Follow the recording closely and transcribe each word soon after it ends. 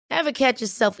Ever catch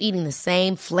yourself eating the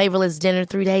same flavorless dinner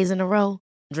 3 days in a row?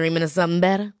 Dreaming of something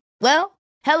better? Well,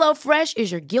 HelloFresh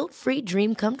is your guilt-free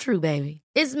dream come true, baby.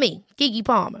 It's me, Keke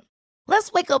Palmer.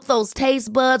 Let's wake up those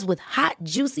taste buds with hot,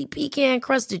 juicy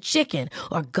pecan-crusted chicken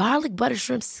or garlic butter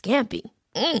shrimp scampi.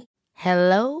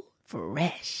 Hello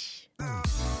Fresh.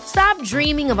 Stop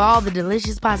dreaming of all the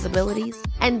delicious possibilities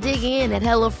and dig in at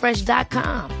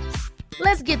HelloFresh.com.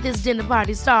 Let's get this dinner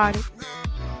party started.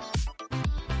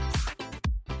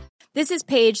 This is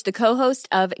Paige, the co-host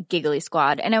of Giggly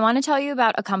Squad, and I want to tell you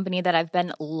about a company that I've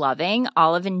been loving,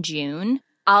 Olive & June.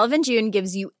 Olive & June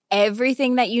gives you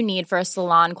everything that you need for a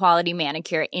salon-quality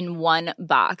manicure in one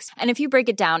box. And if you break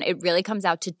it down, it really comes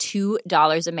out to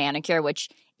 $2 a manicure, which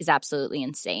is absolutely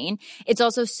insane. It's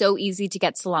also so easy to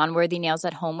get salon-worthy nails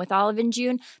at home with Olive &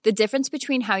 June. The difference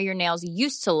between how your nails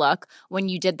used to look when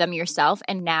you did them yourself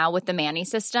and now with the Mani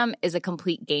system is a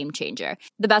complete game changer.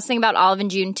 The best thing about Olive &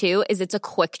 June, too, is it's a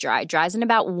quick dry. Dries in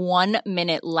about 1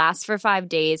 minute, lasts for 5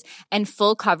 days, and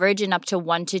full coverage in up to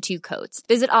 1 to 2 coats.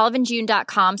 Visit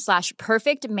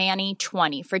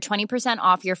oliveandjune.com/perfectmani20 for 20%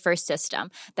 off your first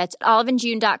system. That's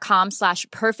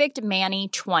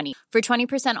oliveandjune.com/perfectmani20 for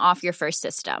 20% off your first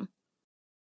system.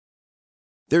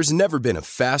 There's never been a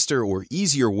faster or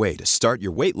easier way to start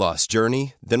your weight loss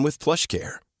journey than with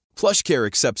PlushCare. PlushCare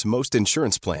accepts most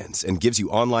insurance plans and gives you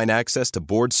online access to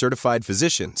board-certified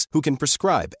physicians who can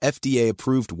prescribe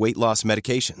FDA-approved weight loss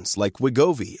medications like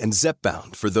Wegovy and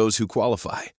Zepbound for those who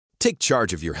qualify. Take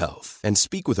charge of your health and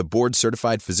speak with a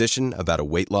board-certified physician about a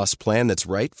weight loss plan that's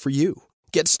right for you.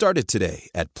 Get started today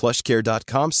at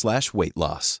plushcare.com/weight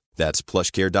loss. That's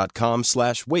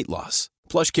plushcare.com/weight loss.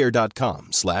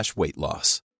 plushcare.com/weight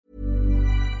loss.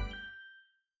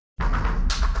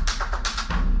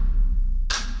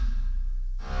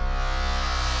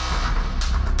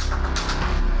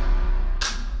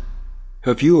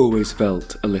 Have you always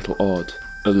felt a little odd,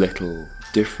 a little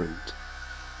different?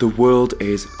 The world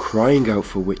is crying out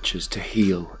for witches to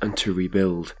heal and to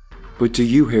rebuild, but do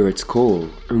you hear its call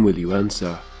and will you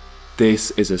answer?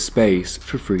 This is a space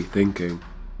for free thinking,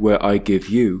 where I give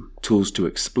you tools to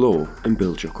explore and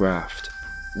build your craft.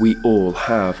 We all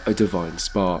have a divine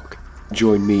spark.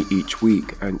 Join me each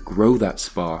week and grow that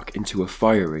spark into a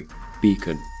fiery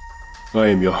beacon. I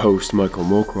am your host, Michael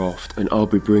Moorcroft, and I'll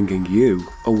be bringing you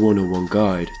a 101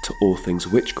 guide to all things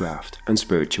witchcraft and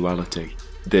spirituality.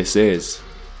 This is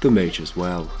The Mage's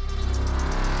Well.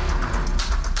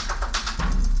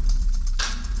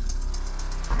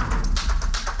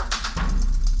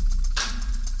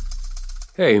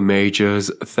 Hey Majors,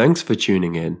 thanks for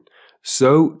tuning in.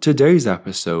 So today's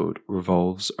episode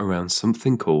revolves around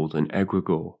something called an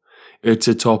egregore. It's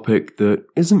a topic that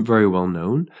isn't very well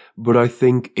known, but I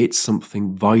think it's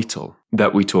something vital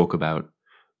that we talk about.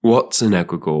 What's an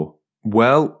egregore?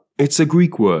 Well, it's a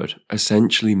Greek word,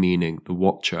 essentially meaning the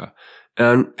watcher,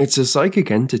 and it's a psychic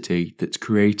entity that's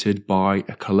created by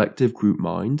a collective group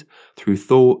mind through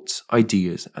thoughts,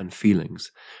 ideas, and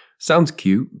feelings. Sounds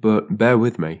cute, but bear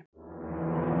with me.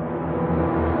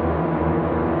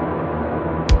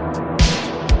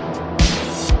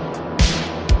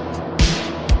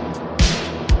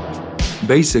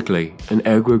 Basically, an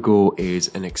egregore is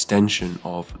an extension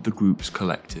of the group's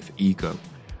collective ego.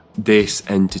 This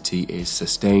entity is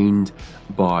sustained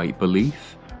by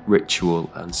belief, ritual,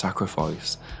 and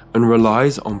sacrifice, and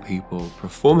relies on people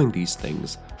performing these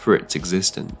things for its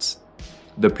existence.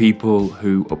 The people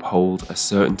who uphold a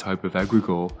certain type of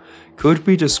egregore could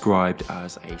be described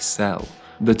as a cell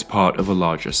that's part of a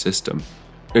larger system.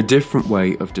 A different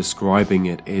way of describing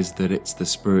it is that it's the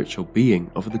spiritual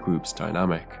being of the group's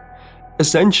dynamic.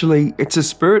 Essentially, it's a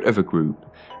spirit of a group,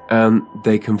 and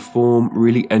they can form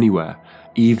really anywhere,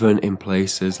 even in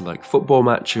places like football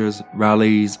matches,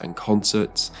 rallies, and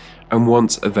concerts, and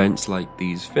once events like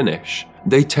these finish,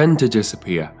 they tend to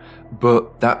disappear,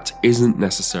 but that isn't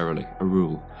necessarily a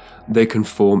rule. They can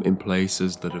form in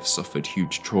places that have suffered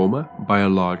huge trauma by a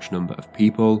large number of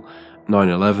people.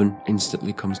 9/11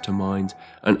 instantly comes to mind,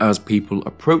 and as people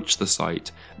approach the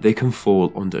site, they can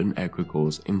fall under an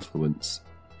egregore's influence.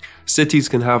 Cities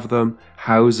can have them,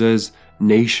 houses,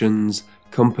 nations,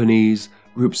 companies,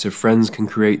 groups of friends can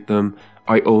create them.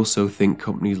 I also think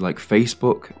companies like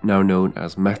Facebook, now known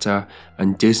as Meta,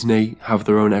 and Disney have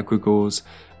their own egregores.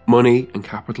 Money and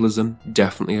capitalism,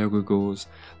 definitely egregores.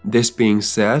 This being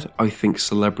said, I think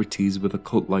celebrities with a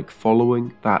cult-like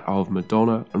following, that of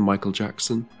Madonna and Michael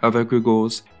Jackson, have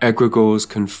egregores. Egregores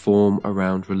can form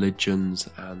around religions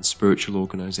and spiritual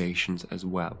organizations as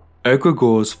well.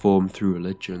 Egregores formed through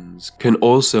religions can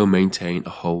also maintain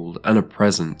a hold and a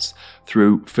presence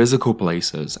through physical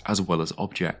places as well as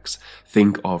objects.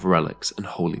 Think of relics and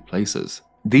holy places.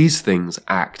 These things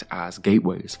act as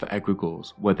gateways for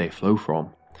egregores where they flow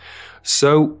from.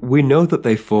 So we know that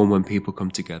they form when people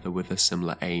come together with a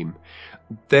similar aim.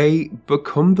 They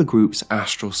become the group's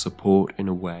astral support in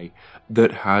a way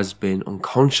that has been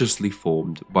unconsciously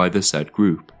formed by the said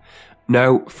group.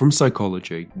 Now, from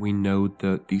psychology, we know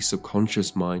that the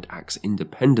subconscious mind acts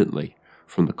independently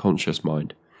from the conscious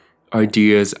mind.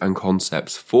 Ideas and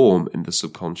concepts form in the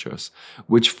subconscious,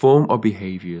 which form our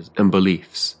behaviors and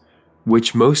beliefs,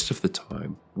 which most of the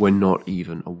time we're not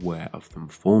even aware of them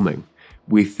forming.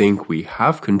 We think we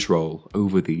have control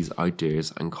over these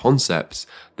ideas and concepts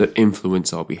that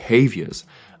influence our behaviors,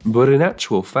 but in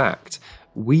actual fact,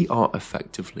 we are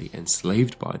effectively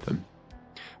enslaved by them.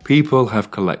 People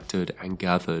have collected and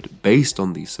gathered based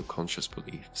on these subconscious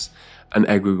beliefs. An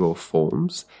egregore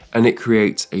forms, and it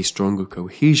creates a stronger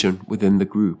cohesion within the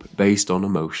group based on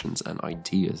emotions and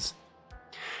ideas.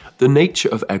 The nature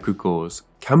of egregores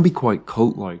can be quite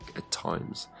cult-like at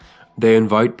times. They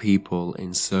invite people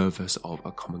in service of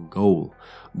a common goal.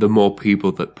 The more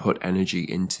people that put energy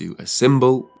into a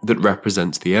symbol that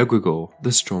represents the egregore,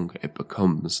 the stronger it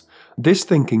becomes. This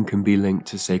thinking can be linked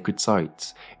to sacred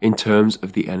sites. In terms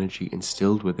of the energy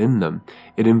instilled within them,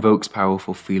 it invokes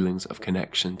powerful feelings of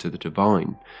connection to the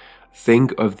divine.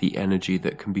 Think of the energy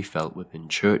that can be felt within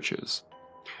churches.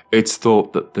 It's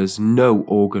thought that there's no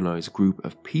organized group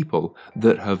of people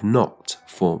that have not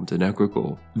formed an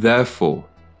egregore. Therefore,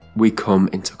 we come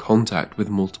into contact with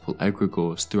multiple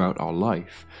egregores throughout our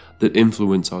life that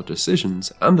influence our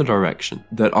decisions and the direction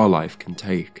that our life can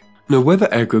take. Now, whether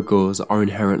egregores are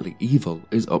inherently evil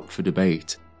is up for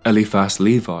debate. Eliphas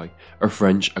Levi, a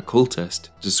French occultist,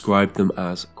 described them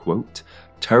as, quote,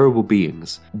 terrible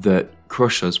beings that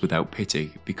crush us without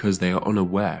pity because they are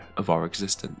unaware of our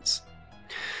existence.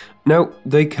 Now,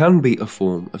 they can be a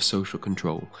form of social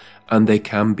control, and they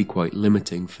can be quite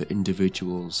limiting for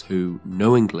individuals who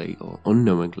knowingly or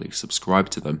unknowingly subscribe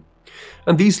to them.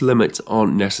 And these limits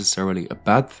aren't necessarily a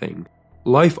bad thing.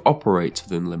 Life operates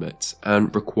within limits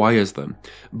and requires them,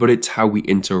 but it's how we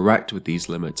interact with these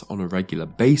limits on a regular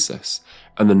basis,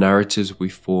 and the narratives we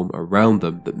form around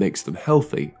them that makes them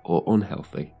healthy or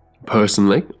unhealthy.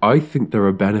 Personally, I think there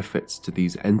are benefits to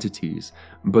these entities,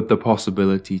 but the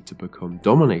possibility to become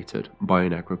dominated by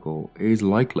an egregore is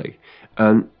likely,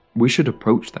 and we should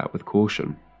approach that with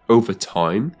caution. Over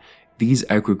time, these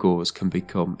egregores can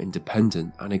become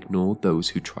independent and ignore those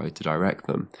who try to direct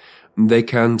them. They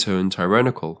can turn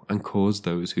tyrannical and cause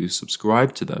those who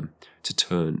subscribe to them to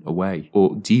turn away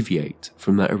or deviate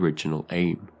from their original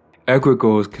aim.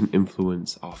 Egregores can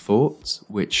influence our thoughts,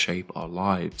 which shape our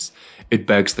lives. It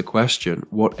begs the question,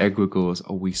 what egregores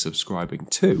are we subscribing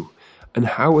to, and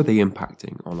how are they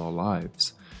impacting on our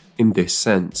lives? In this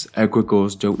sense,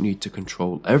 egregores don't need to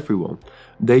control everyone.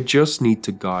 They just need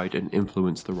to guide and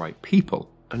influence the right people,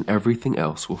 and everything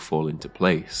else will fall into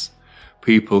place.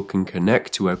 People can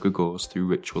connect to egregores through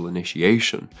ritual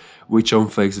initiation, which on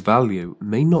face value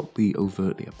may not be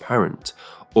overtly apparent,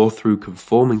 or through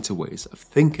conforming to ways of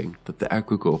thinking that the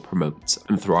egregore promotes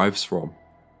and thrives from.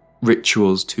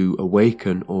 Rituals to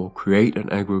awaken or create an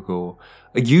egregore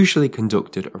are usually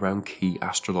conducted around key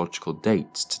astrological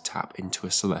dates to tap into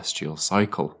a celestial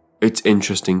cycle. It's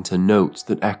interesting to note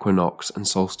that equinox and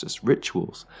solstice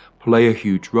rituals play a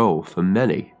huge role for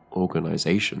many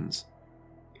organizations.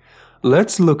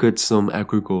 Let's look at some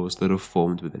egregores that have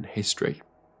formed within history.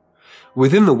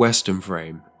 Within the Western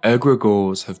frame,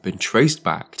 egregores have been traced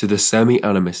back to the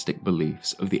semi-animistic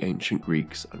beliefs of the ancient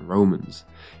Greeks and Romans.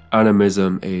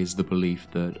 Animism is the belief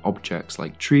that objects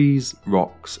like trees,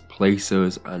 rocks,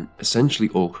 places, and essentially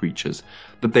all creatures,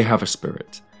 that they have a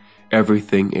spirit.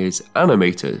 Everything is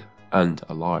animated and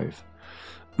alive.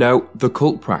 Now, the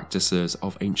cult practices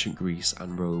of ancient Greece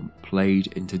and Rome played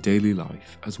into daily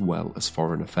life as well as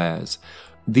foreign affairs.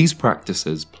 These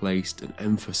practices placed an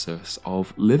emphasis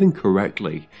of living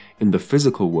correctly in the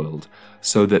physical world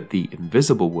so that the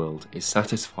invisible world is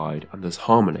satisfied and there's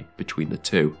harmony between the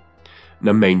two.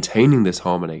 Now, maintaining this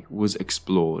harmony was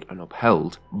explored and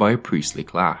upheld by a priestly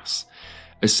class.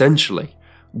 Essentially,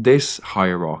 this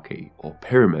hierarchy or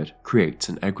pyramid creates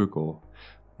an egregore.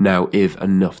 Now, if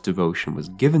enough devotion was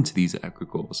given to these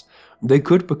egregores, they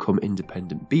could become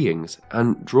independent beings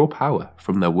and draw power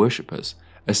from their worshippers,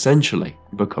 essentially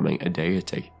becoming a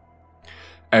deity.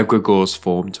 Egregores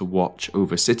formed to watch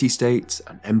over city-states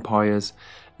and empires.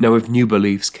 Now, if new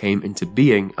beliefs came into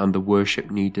being and the worship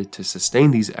needed to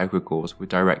sustain these egregores were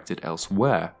directed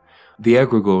elsewhere, the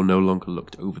egregore no longer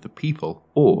looked over the people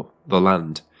or the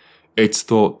land. It's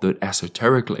thought that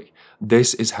esoterically,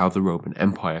 This is how the Roman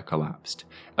Empire collapsed.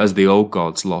 As the old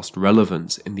gods lost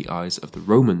relevance in the eyes of the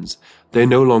Romans, they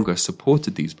no longer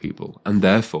supported these people, and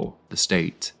therefore the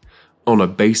state. On a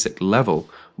basic level,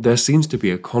 there seems to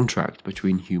be a contract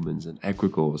between humans and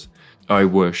egregores. I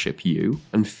worship you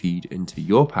and feed into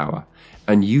your power,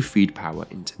 and you feed power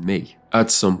into me.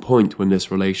 At some point when this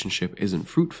relationship isn't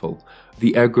fruitful,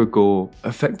 the egregore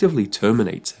effectively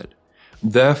terminates it.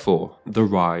 Therefore, the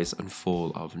rise and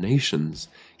fall of nations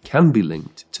can be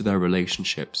linked to their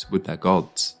relationships with their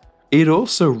gods. It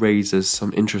also raises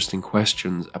some interesting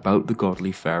questions about the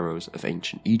godly pharaohs of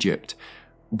ancient Egypt.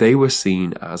 They were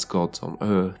seen as gods on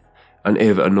earth, and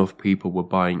if enough people were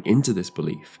buying into this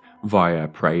belief via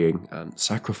praying and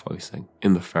sacrificing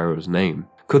in the pharaoh's name,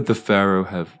 could the pharaoh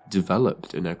have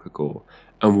developed an egregore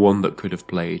and one that could have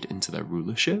played into their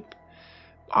rulership?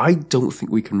 I don't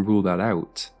think we can rule that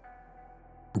out.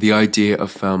 The idea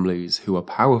of families who are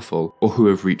powerful or who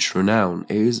have reached renown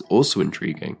is also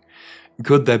intriguing.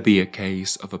 Could there be a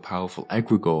case of a powerful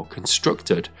egregore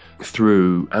constructed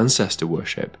through ancestor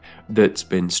worship that's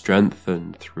been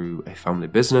strengthened through a family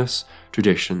business,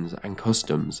 traditions and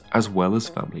customs, as well as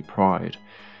family pride?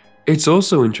 It's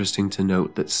also interesting to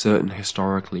note that certain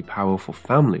historically powerful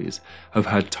families have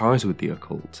had ties with the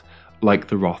occult, like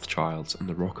the Rothschilds and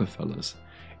the Rockefellers.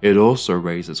 It also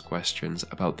raises questions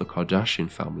about the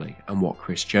Kardashian family and what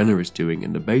Kris Jenner is doing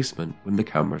in the basement when the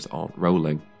cameras aren't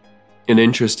rolling. An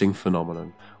interesting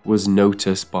phenomenon was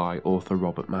noticed by author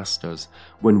Robert Masters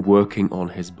when working on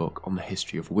his book on the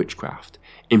history of witchcraft.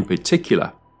 In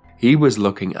particular, he was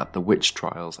looking at the witch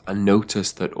trials and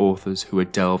noticed that authors who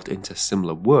had delved into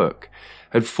similar work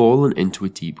had fallen into a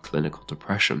deep clinical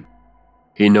depression.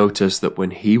 He noticed that when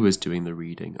he was doing the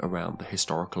reading around the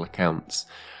historical accounts,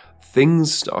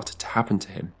 things started to happen to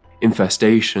him.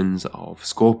 Infestations of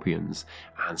scorpions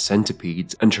and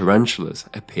centipedes and tarantulas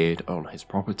appeared on his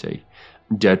property.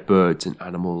 Dead birds and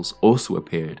animals also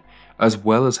appeared, as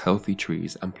well as healthy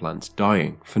trees and plants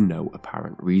dying for no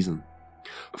apparent reason.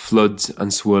 Floods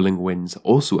and swirling winds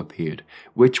also appeared,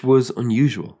 which was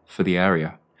unusual for the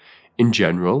area. In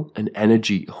general, an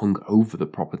energy hung over the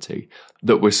property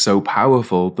that was so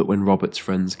powerful that when Robert's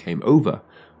friends came over,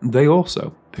 they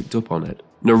also picked up on it.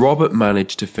 Now, Robert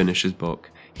managed to finish his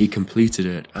book. He completed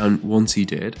it, and once he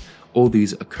did, all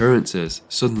these occurrences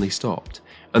suddenly stopped,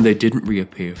 and they didn't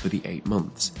reappear for the 8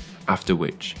 months, after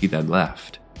which he then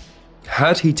left.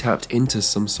 Had he tapped into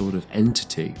some sort of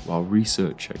entity while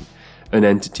researching, an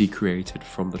entity created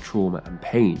from the trauma and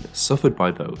pain suffered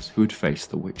by those who had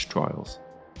faced the witch trials?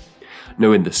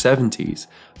 Now, in the 70s,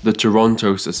 the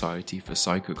Toronto Society for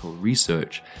Psychical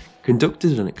Research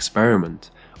conducted an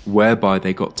experiment whereby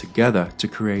they got together to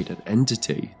create an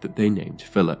entity that they named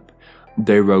Philip.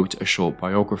 They wrote a short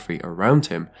biography around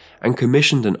him and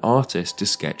commissioned an artist to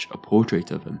sketch a portrait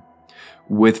of him.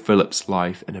 With Philip's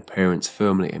life and appearance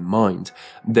firmly in mind,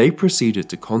 they proceeded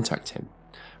to contact him.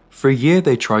 For a year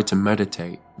they tried to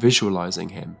meditate, visualizing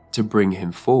him to bring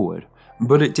him forward,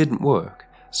 but it didn't work.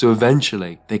 So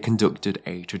eventually they conducted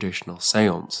a traditional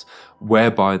seance,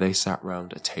 whereby they sat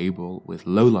round a table with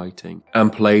low lighting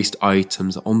and placed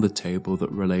items on the table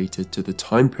that related to the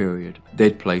time period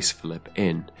they'd placed Philip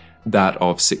in, that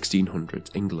of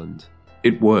 1600s England.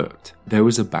 It worked. There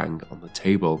was a bang on the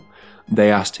table. They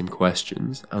asked him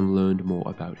questions and learned more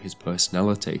about his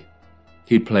personality.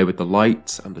 He'd play with the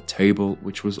lights and the table,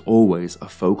 which was always a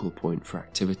focal point for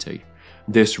activity.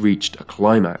 This reached a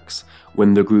climax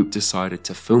when the group decided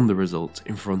to film the results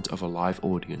in front of a live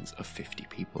audience of 50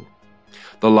 people.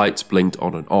 The lights blinked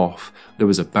on and off, there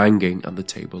was a banging and the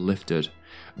table lifted.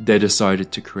 They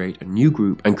decided to create a new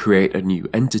group and create a new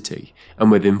entity,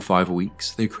 and within 5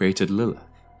 weeks they created Lilith,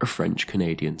 a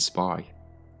French-Canadian spy.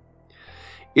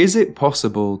 Is it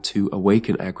possible to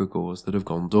awaken egregores that have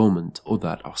gone dormant or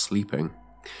that are sleeping?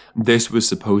 This was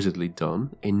supposedly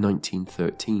done in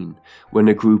 1913, when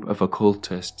a group of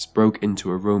occultists broke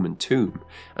into a Roman tomb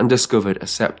and discovered a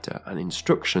scepter and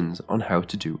instructions on how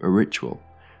to do a ritual.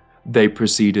 They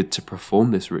proceeded to perform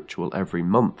this ritual every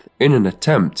month in an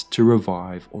attempt to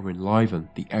revive or enliven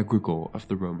the egregore of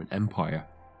the Roman Empire,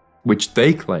 which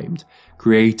they claimed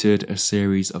created a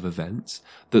series of events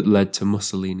that led to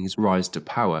Mussolini's rise to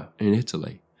power in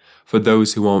Italy. For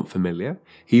those who aren't familiar,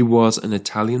 he was an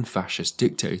Italian fascist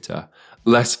dictator,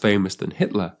 less famous than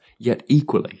Hitler, yet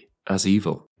equally as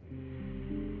evil.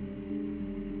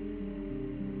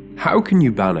 How can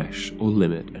you banish or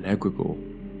limit an egregore?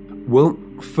 Well,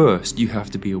 first you have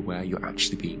to be aware you're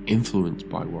actually being influenced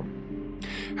by one.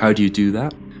 How do you do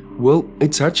that? Well,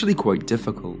 it's actually quite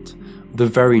difficult. The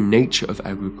very nature of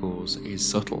egregores is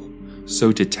subtle,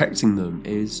 so detecting them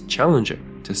is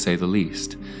challenging, to say the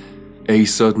least. A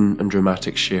sudden and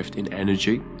dramatic shift in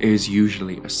energy is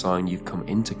usually a sign you've come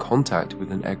into contact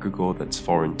with an egregore that's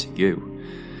foreign to you.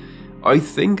 I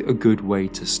think a good way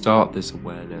to start this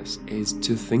awareness is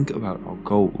to think about our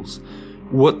goals.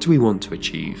 What do we want to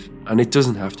achieve? And it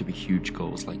doesn't have to be huge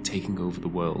goals like taking over the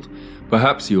world.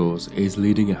 Perhaps yours is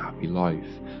leading a happy life.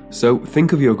 So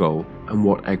think of your goal and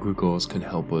what egregores can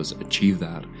help us achieve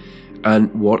that,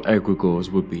 and what egregores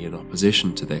would be in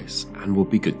opposition to this and would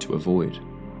be good to avoid.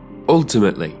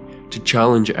 Ultimately, to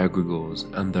challenge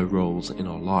egregores and their roles in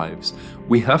our lives,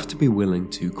 we have to be willing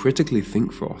to critically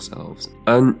think for ourselves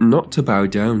and not to bow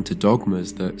down to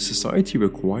dogmas that society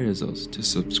requires us to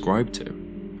subscribe to.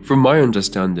 From my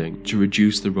understanding, to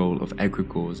reduce the role of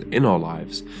egregores in our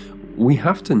lives, we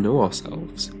have to know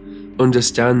ourselves,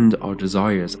 understand our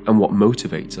desires and what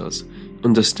motivates us,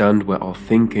 understand where our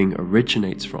thinking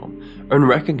originates from, and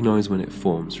recognize when it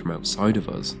forms from outside of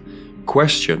us.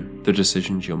 Question the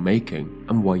decisions you're making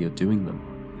and why you're doing them.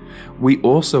 We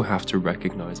also have to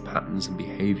recognize patterns and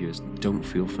behaviors that don't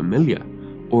feel familiar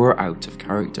or are out of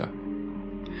character.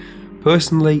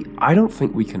 Personally, I don't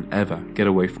think we can ever get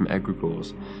away from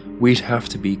egregores. We'd have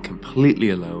to be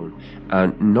completely alone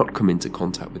and not come into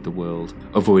contact with the world,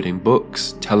 avoiding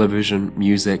books, television,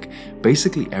 music,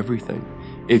 basically everything.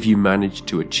 If you managed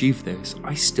to achieve this,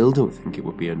 I still don't think it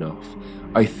would be enough.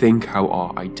 I think how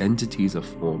our identities are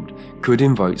formed could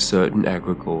invite certain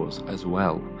egregores as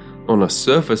well. On a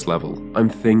surface level, I'm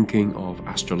thinking of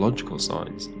astrological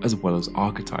signs as well as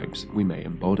archetypes we may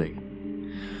embody.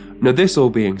 Now, this all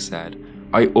being said,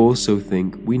 I also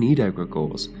think we need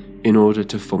egregores in order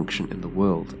to function in the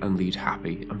world and lead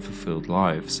happy and fulfilled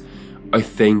lives. I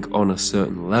think on a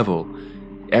certain level,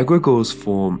 egregores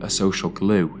form a social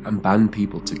glue and band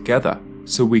people together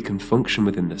so we can function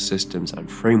within the systems and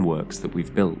frameworks that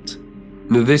we've built.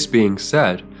 Now, this being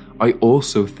said, I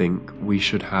also think we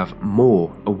should have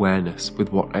more awareness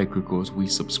with what egregores we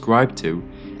subscribe to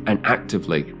and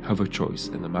actively have a choice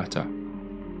in the matter.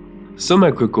 Some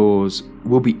egregores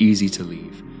will be easy to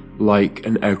leave, like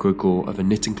an egregore of a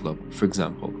knitting club, for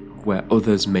example, where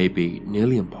others may be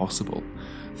nearly impossible.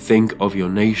 Think of your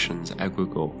nation's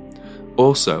egregore.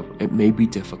 Also, it may be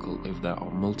difficult if there are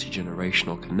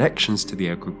multi-generational connections to the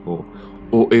egregore,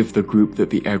 or if the group that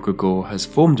the egregore has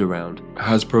formed around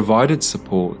has provided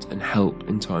support and help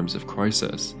in times of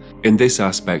crisis. In this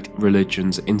aspect,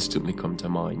 religions instantly come to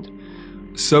mind.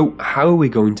 So, how are we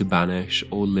going to banish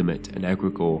or limit an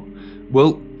egregore?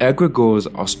 Well, egregores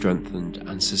are strengthened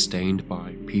and sustained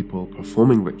by people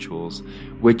performing rituals,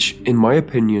 which, in my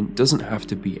opinion, doesn't have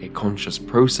to be a conscious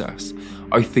process.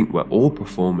 I think we're all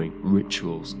performing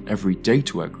rituals every day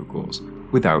to egregores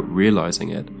without realizing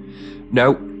it.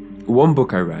 Now, one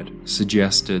book I read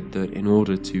suggested that in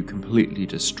order to completely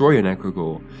destroy an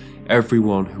egregore,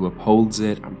 everyone who upholds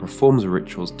it and performs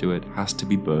rituals to it has to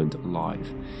be burned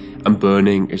alive. And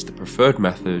burning is the preferred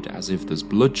method, as if there's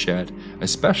bloodshed,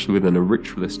 especially within a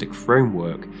ritualistic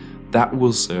framework, that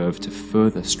will serve to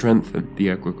further strengthen the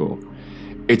egregore.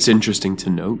 It's interesting to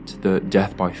note that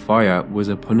death by fire was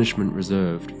a punishment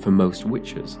reserved for most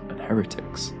witches and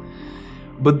heretics.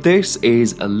 But this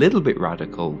is a little bit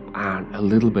radical and a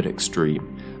little bit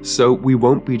extreme, so we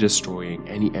won't be destroying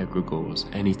any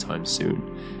egregores anytime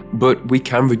soon. But we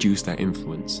can reduce their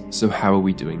influence, so how are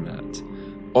we doing that?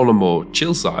 On a more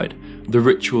chill side, the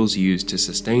rituals used to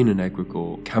sustain an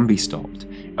egregore can be stopped,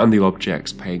 and the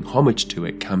objects paying homage to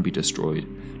it can be destroyed.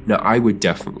 Now, I would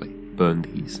definitely burn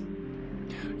these.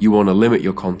 You want to limit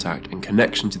your contact and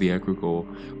connection to the egregore,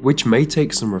 which may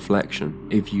take some reflection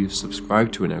if you've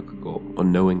subscribed to an egregore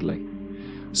unknowingly.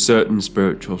 Certain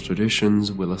spiritual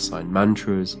traditions will assign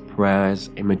mantras, prayers,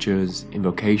 images,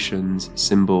 invocations,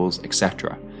 symbols,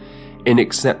 etc. In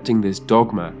accepting this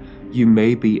dogma, you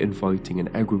may be inviting an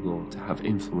egregore to have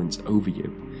influence over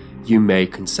you. You may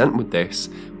consent with this,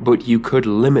 but you could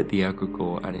limit the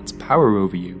egregore and its power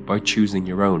over you by choosing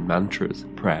your own mantras,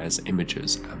 prayers,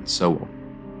 images, and so on.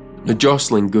 Now,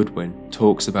 Jocelyn Goodwin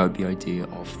talks about the idea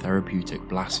of therapeutic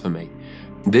blasphemy.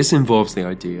 This involves the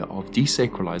idea of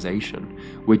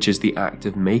desacralization, which is the act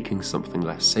of making something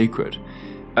less sacred,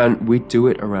 and we do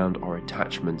it around our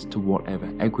attachment to whatever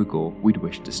egregore we'd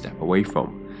wish to step away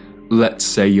from. Let's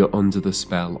say you're under the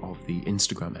spell of the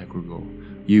Instagram egregore.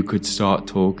 You could start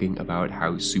talking about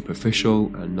how superficial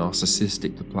and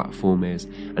narcissistic the platform is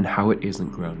and how it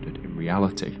isn't grounded in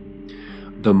reality.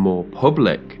 The more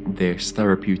public this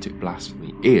therapeutic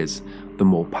blasphemy is, the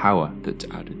more power that's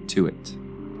added to it.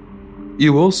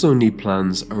 You also need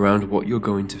plans around what you're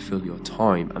going to fill your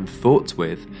time and thoughts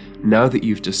with now that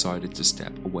you've decided to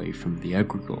step away from the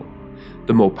egregore.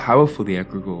 The more powerful the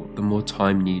egregore, the more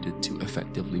time needed to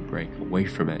effectively break away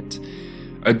from it.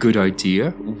 A good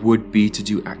idea would be to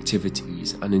do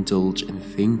activities and indulge in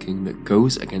thinking that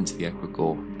goes against the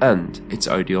egregore and its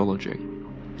ideology.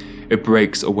 It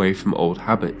breaks away from old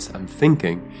habits and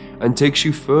thinking and takes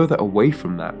you further away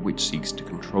from that which seeks to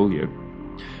control you.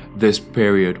 This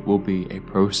period will be a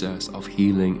process of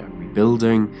healing and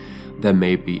rebuilding. There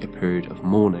may be a period of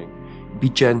mourning. Be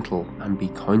gentle and be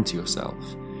kind to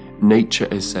yourself. Nature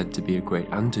is said to be a great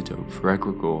antidote for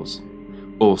egregores.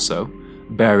 Also,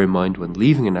 bear in mind when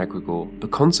leaving an egregore, the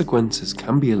consequences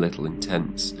can be a little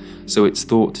intense, so it's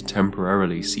thought to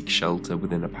temporarily seek shelter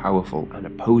within a powerful and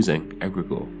opposing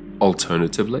egregore.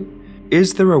 Alternatively,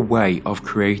 is there a way of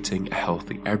creating a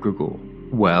healthy egregore?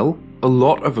 Well, a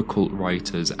lot of occult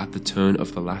writers at the turn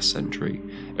of the last century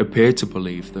appear to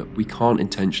believe that we can't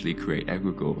intentionally create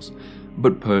egregores,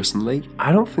 but personally,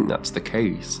 I don't think that's the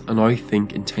case, and I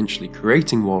think intentionally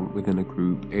creating one within a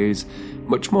group is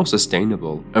much more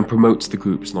sustainable and promotes the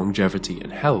group's longevity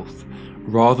and health,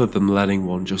 rather than letting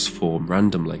one just form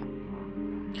randomly.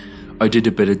 I did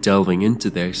a bit of delving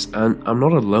into this, and I'm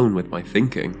not alone with my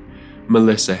thinking.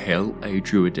 Melissa Hill, a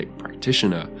druidic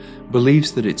practitioner,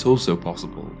 believes that it's also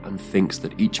possible and thinks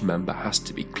that each member has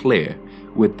to be clear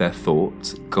with their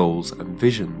thoughts, goals and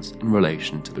visions in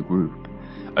relation to the group.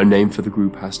 A name for the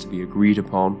group has to be agreed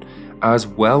upon, as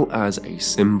well as a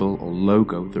symbol or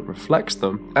logo that reflects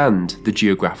them and the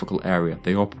geographical area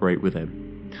they operate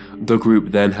within. The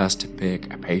group then has to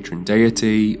pick a patron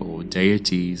deity or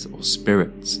deities or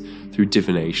spirits through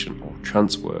divination or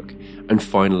trance work, and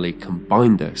finally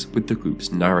combine this with the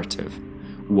group's narrative.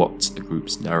 What's a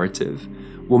group's narrative?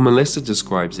 Well, Melissa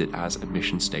describes it as a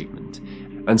mission statement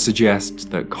and suggests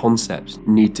that concepts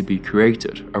need to be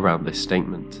created around this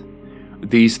statement.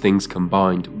 These things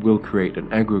combined will create an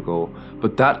egregore,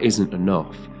 but that isn't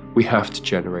enough. We have to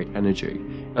generate energy,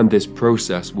 and this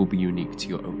process will be unique to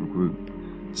your own group.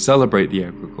 Celebrate the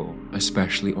egregore,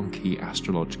 especially on key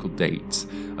astrological dates,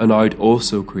 and I'd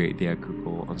also create the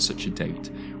egregore on such a date.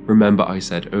 Remember I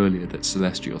said earlier that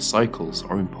celestial cycles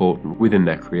are important within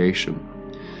their creation.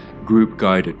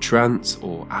 Group-guided trance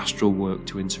or astral work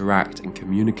to interact and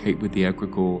communicate with the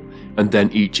egregore, and then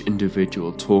each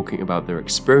individual talking about their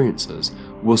experiences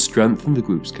will strengthen the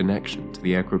group's connection to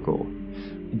the egregore.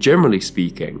 Generally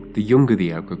speaking, the younger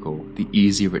the egregore, the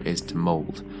easier it is to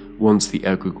mould. Once the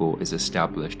egregore is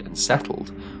established and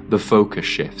settled, the focus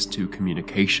shifts to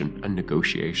communication and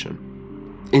negotiation.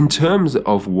 In terms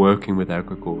of working with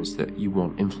egregores that you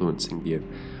want influencing you,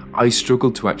 I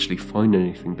struggled to actually find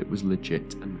anything that was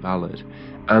legit and valid,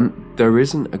 and there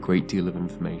isn't a great deal of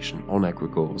information on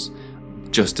egregores.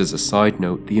 Just as a side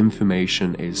note, the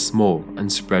information is small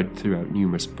and spread throughout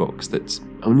numerous books that's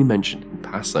only mentioned in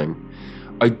passing.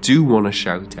 I do want to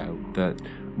shout out that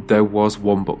there was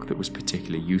one book that was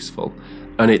particularly useful,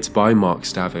 and it's by Mark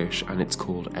Stavish, and it's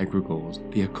called Egregores,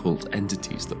 the Occult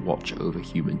Entities That Watch Over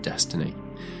Human Destiny.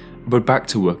 But back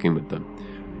to working with them.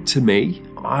 To me,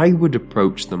 I would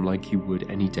approach them like you would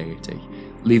any deity.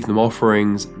 Leave them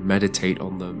offerings, meditate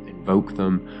on them, invoke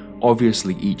them.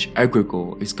 Obviously, each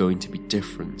egregore is going to be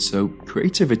different, so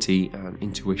creativity and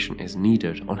intuition is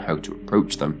needed on how to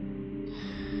approach them.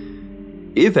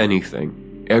 If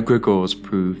anything, egregores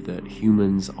prove that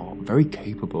humans are very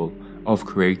capable of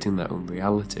creating their own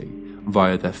reality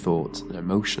via their thoughts and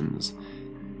emotions,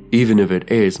 even if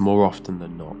it is more often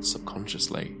than not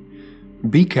subconsciously.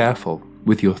 Be careful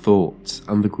with your thoughts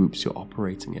and the groups you're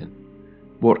operating in.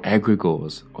 What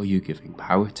egregores are you giving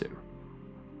power to?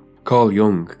 Carl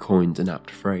Jung coined an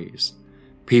apt phrase: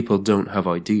 people don't have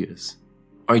ideas,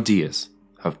 ideas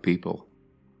have people.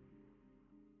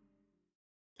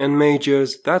 And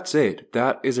Majors, that's it.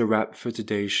 That is a wrap for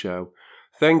today's show.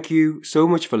 Thank you so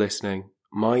much for listening.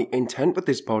 My intent with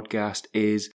this podcast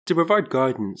is to provide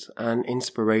guidance and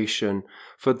inspiration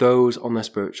for those on their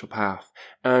spiritual path,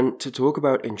 and to talk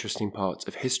about interesting parts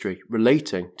of history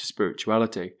relating to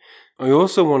spirituality. I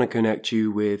also want to connect you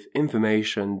with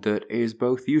information that is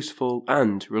both useful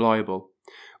and reliable.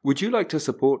 Would you like to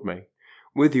support me?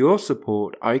 With your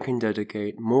support, I can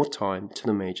dedicate more time to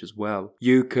the Mage as well.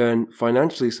 You can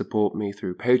financially support me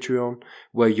through Patreon,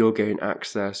 where you'll gain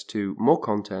access to more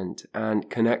content and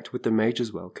connect with the Mage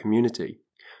as well community.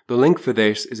 The link for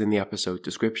this is in the episode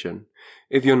description.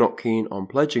 If you're not keen on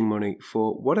pledging money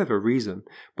for whatever reason,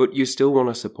 but you still want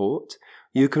to support,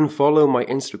 you can follow my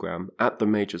Instagram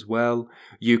 @themage as well.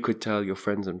 You could tell your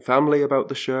friends and family about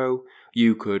the show.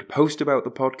 You could post about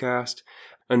the podcast.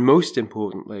 And most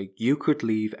importantly, you could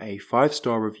leave a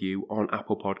 5-star review on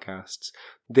Apple Podcasts.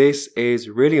 This is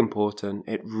really important.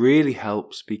 It really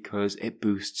helps because it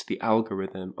boosts the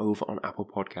algorithm over on Apple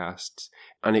Podcasts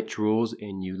and it draws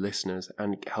in new listeners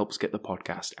and it helps get the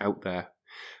podcast out there.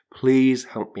 Please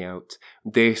help me out.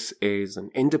 This is an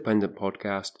independent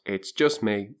podcast. It's just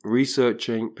me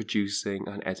researching, producing,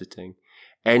 and editing.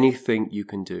 Anything you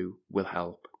can do will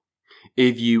help.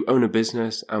 If you own a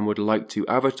business and would like to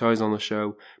advertise on the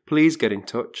show, please get in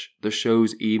touch. The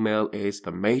show's email is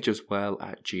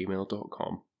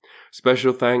themajorswell@gmail.com.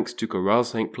 Special thanks to Coral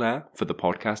St. Clair for the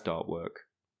podcast artwork.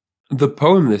 The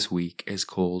poem this week is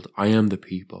called I Am the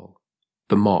People,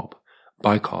 The Mob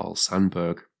by Carl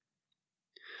Sandburg.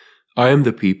 I am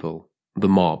the people, the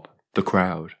mob, the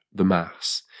crowd, the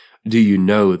mass. Do you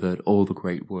know that all the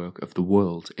great work of the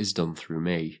world is done through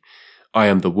me? I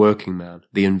am the working man,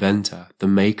 the inventor, the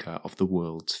maker of the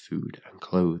world's food and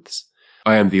clothes.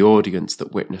 I am the audience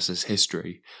that witnesses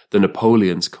history. The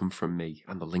Napoleons come from me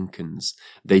and the Lincolns.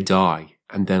 They die,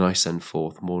 and then I send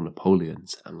forth more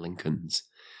Napoleons and Lincolns.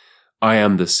 I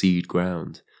am the seed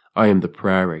ground. I am the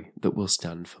prairie that will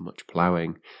stand for much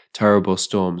ploughing. Terrible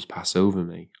storms pass over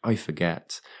me. I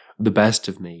forget. The best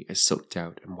of me is sucked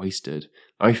out and wasted.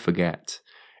 I forget.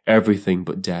 Everything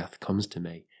but death comes to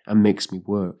me and makes me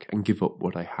work and give up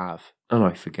what I have, and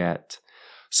I forget.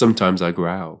 Sometimes I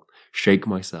growl, shake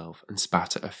myself, and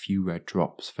spatter a few red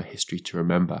drops for history to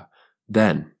remember.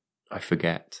 Then I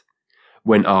forget.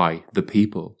 When I, the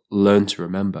people, learn to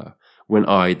remember, when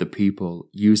I, the people,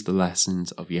 use the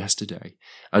lessons of yesterday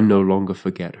and no longer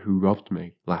forget who robbed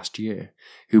me last year,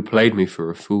 who played me for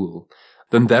a fool,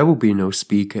 then there will be no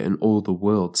speaker in all the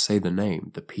world say the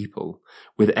name, the people,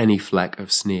 with any fleck of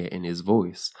sneer in his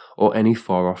voice or any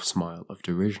far-off smile of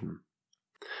derision.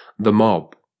 The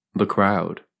mob, the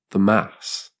crowd, the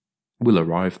mass will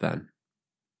arrive then.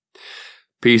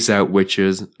 Peace out,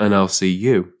 witches, and I'll see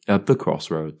you at the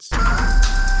crossroads.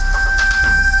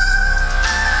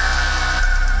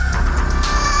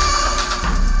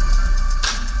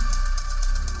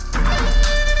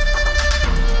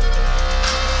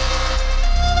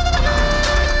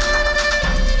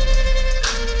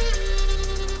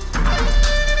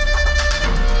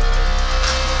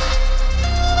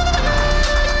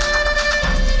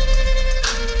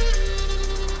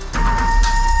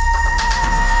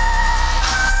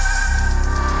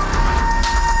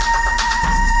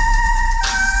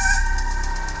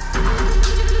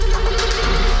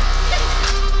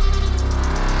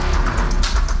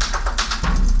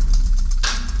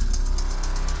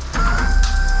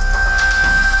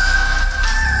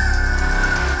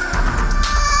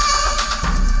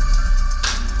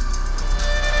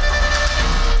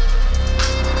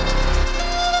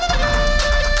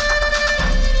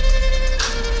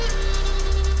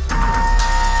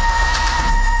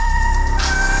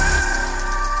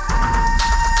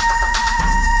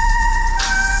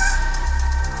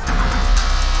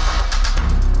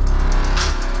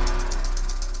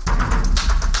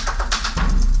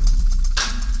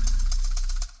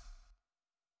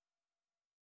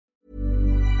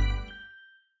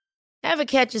 Ever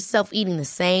catch yourself eating the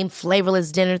same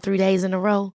flavorless dinner 3 days in a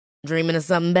row? Dreaming of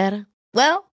something better?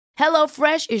 Well,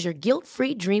 HelloFresh is your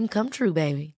guilt-free dream come true,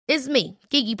 baby. It's me,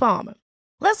 Keke Palmer.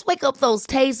 Let's wake up those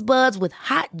taste buds with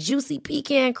hot, juicy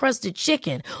pecan-crusted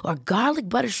chicken or garlic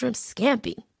butter shrimp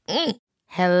scampi.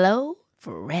 Hello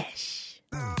Fresh.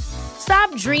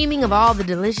 Stop dreaming of all the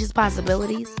delicious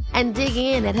possibilities and dig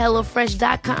in at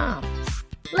HelloFresh.com.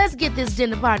 Let's get this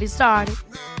dinner party started.